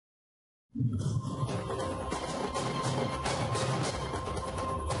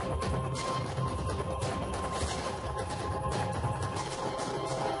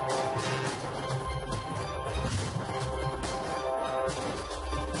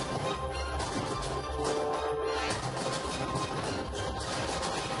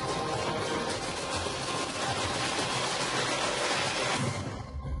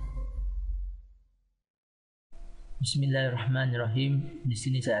Bismillahirrahmanirrahim. Di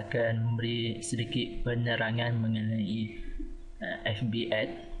sini saya akan memberi sedikit penerangan mengenai FB Ad.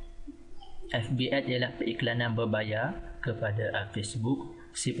 FB Ad ialah periklanan berbayar kepada Facebook,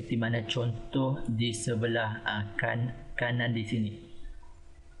 seperti mana contoh di sebelah kanan di sini.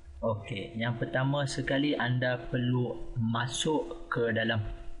 Okey, yang pertama sekali anda perlu masuk ke dalam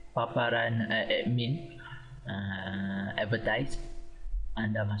paparan admin advertise.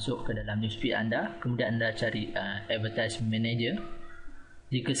 Anda masuk ke dalam newsfeed anda, kemudian anda cari advertise manager.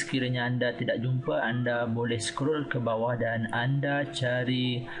 Jika sekiranya anda tidak jumpa, anda boleh scroll ke bawah dan anda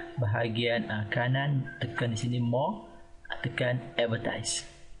cari bahagian kanan, tekan di sini more, tekan advertise.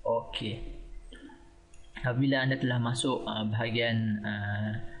 Okey. Apabila anda telah masuk bahagian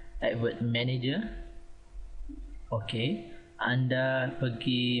advert manager, okey, anda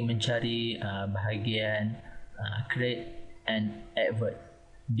pergi mencari bahagian create and advert,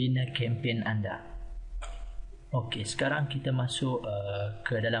 bina kempen anda. Okey, sekarang kita masuk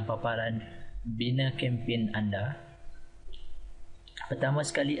ke dalam paparan bina kempen anda. Pertama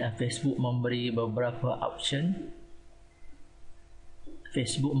sekali Facebook memberi beberapa option.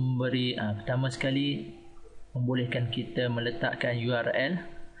 Facebook memberi pertama sekali membolehkan kita meletakkan URL.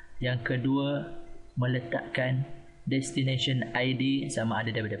 Yang kedua, meletakkan destination ID sama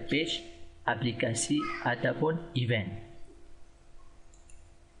ada daripada page, aplikasi ataupun event.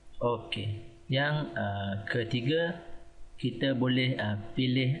 Okey, yang ketiga, kita boleh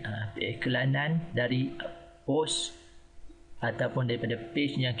pilih iklanan dari post ataupun daripada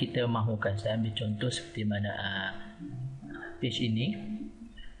page yang kita mahukan. Saya ambil contoh seperti mana page ini.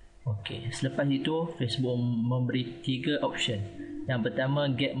 Okey, selepas itu Facebook memberi 3 option. Yang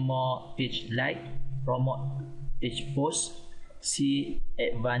pertama, get more page like, promote page post, see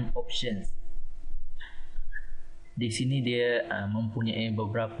advanced options. Di sini dia mempunyai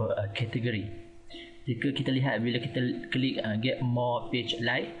beberapa kategori. Jika kita lihat, bila kita klik get more page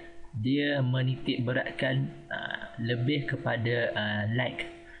like, dia menitik beratkan lebih kepada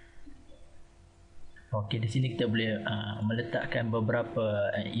like. Okey, di sini kita boleh meletakkan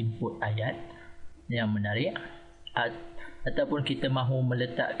beberapa input ayat yang menarik, ataupun kita mahu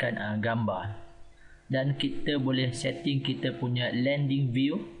meletakkan gambar. Dan kita boleh setting kita punya landing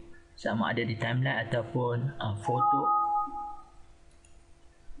view, sama ada di timeline ataupun foto.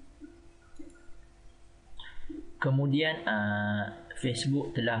 Kemudian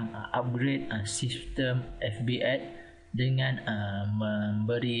Facebook telah upgrade sistem FB Ad dengan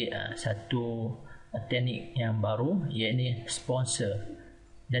memberi satu teknik yang baru, iaitu sponsor,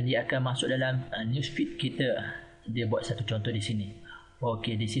 dan dia akan masuk dalam newsfeed kita. Dia buat satu contoh di sini.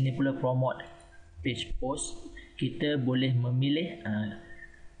 Okey, di sini pula promote page post. Kita boleh memilih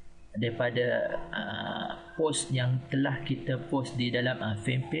daripada post yang telah kita post di dalam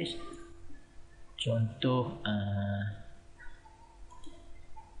fanpage. Contoh,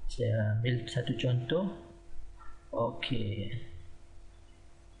 saya ambil satu contoh. Okey,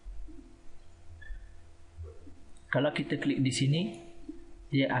 kalau kita klik di sini,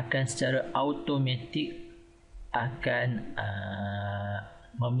 dia akan secara automatik akan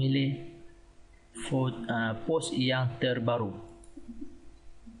memilih post yang terbaru.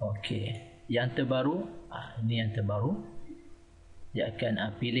 Okey, yang terbaru, ini yang terbaru. Dia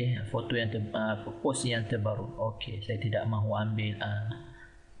akan pilih foto yang post yang terbaru. Okey, saya tidak mahu ambil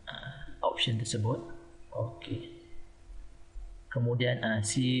option tersebut. Okey. Kemudian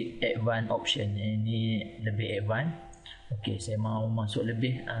si advanced option, ini lebih advanced. Okey, saya mahu masuk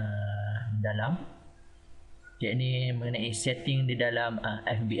lebih dalam. Ini mengenai setting di dalam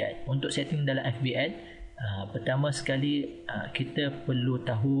FB Ad. Untuk setting dalam FB Ad, pertama sekali kita perlu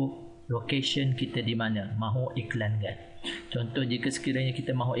tahu location kita di mana mahu iklankan. Contoh, jika sekiranya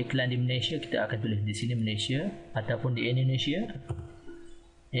kita mahu iklan di Malaysia, kita akan tulis di sini Malaysia, ataupun di Indonesia.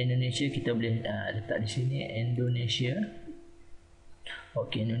 Indonesia kita boleh letak di sini Indonesia.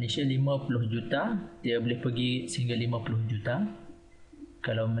 Okey, Indonesia 50 juta, dia boleh pergi sehingga 50 juta.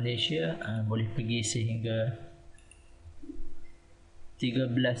 Kalau Malaysia boleh pergi sehingga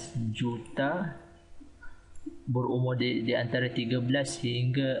 13 juta, berumur di antara 13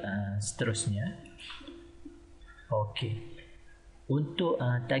 hingga seterusnya. Okey. Untuk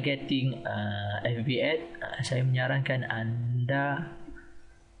targeting FB Ad, saya menyarankan anda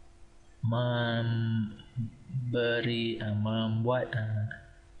membuat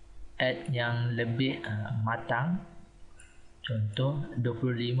ad yang lebih matang, contoh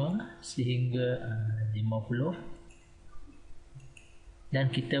 25 sehingga 50,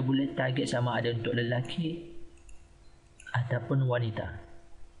 dan kita boleh target sama ada untuk lelaki ataupun wanita.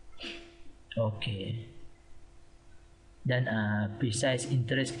 Okey. Dan precise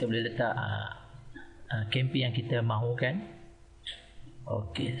interest kita boleh letak campaign yang kita mahukan.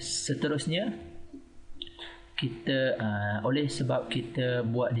 Okey, seterusnya kita oleh sebab kita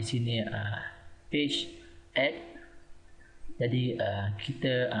buat di sini page ad, jadi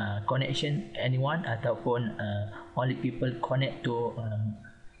kita connection anyone ataupun only people connect to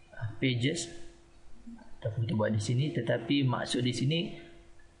pages ataupun kita buat di sini, tetapi maksud di sini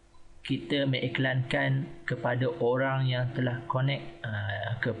kita mengiklankan kepada orang yang telah connect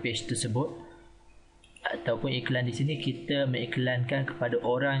ke page tersebut, ataupun iklan di sini kita mengiklankan kepada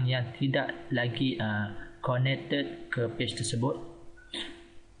orang yang tidak lagi connected ke page tersebut.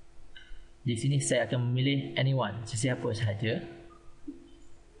 Di sini saya akan memilih anyone, sesiapa sahaja.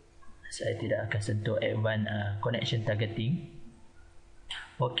 Saya tidak akan sentuh advanced connection targeting.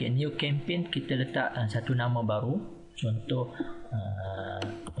 Okey, new campaign, kita letak satu nama baru, contoh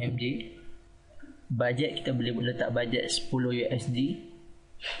MJ. Bajet kita boleh letak bajet 10 USD.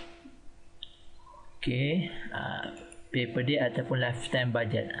 Okey, pay per day ataupun lifetime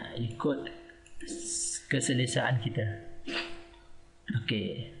budget, ikut keselesaan kita.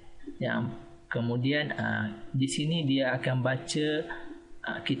 Okey, yang kemudian di sini dia akan baca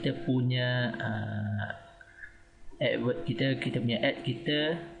kita punya advert kita punya ad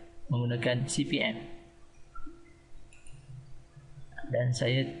kita menggunakan CPM, dan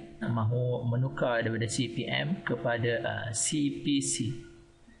saya mahu menukar daripada CPM kepada CPC.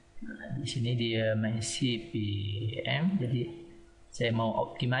 Di sini dia main CPM, jadi saya mahu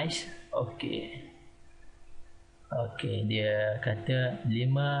optimize. Okey, dia kata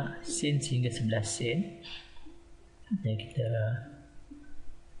 5 sen hingga 11 sen. Dan kita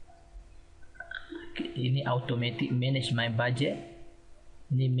ini automatic manage my budget.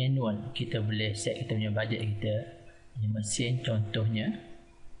 Ini manual, kita boleh set kita punya budget kita 5 sen contohnya,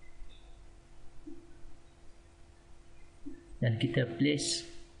 dan kita place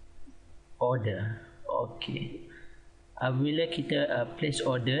order. Okey, apabila kita place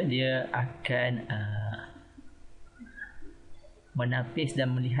order, dia akan menapis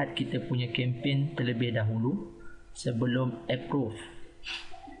dan melihat kita punya campaign terlebih dahulu sebelum approve.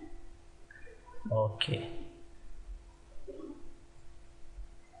 Okey,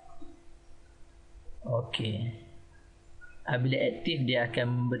 apabila aktif, dia akan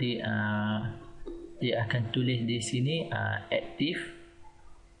memberi dia akan tulis di sini aktif,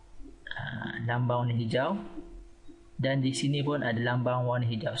 lambang warna hijau, dan di sini pun ada lambang warna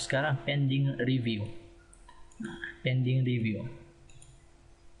hijau. Sekarang pending review.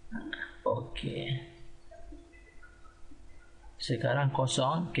 Okey, sekarang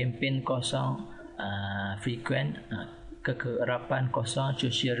kosong, campaign kosong, frequent, kekerapan kosong,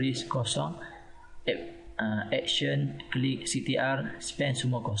 social risk kosong, action, klik, CTR, spend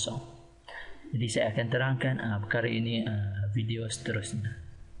semua kosong. Jadi saya akan terangkan perkara ini video seterusnya.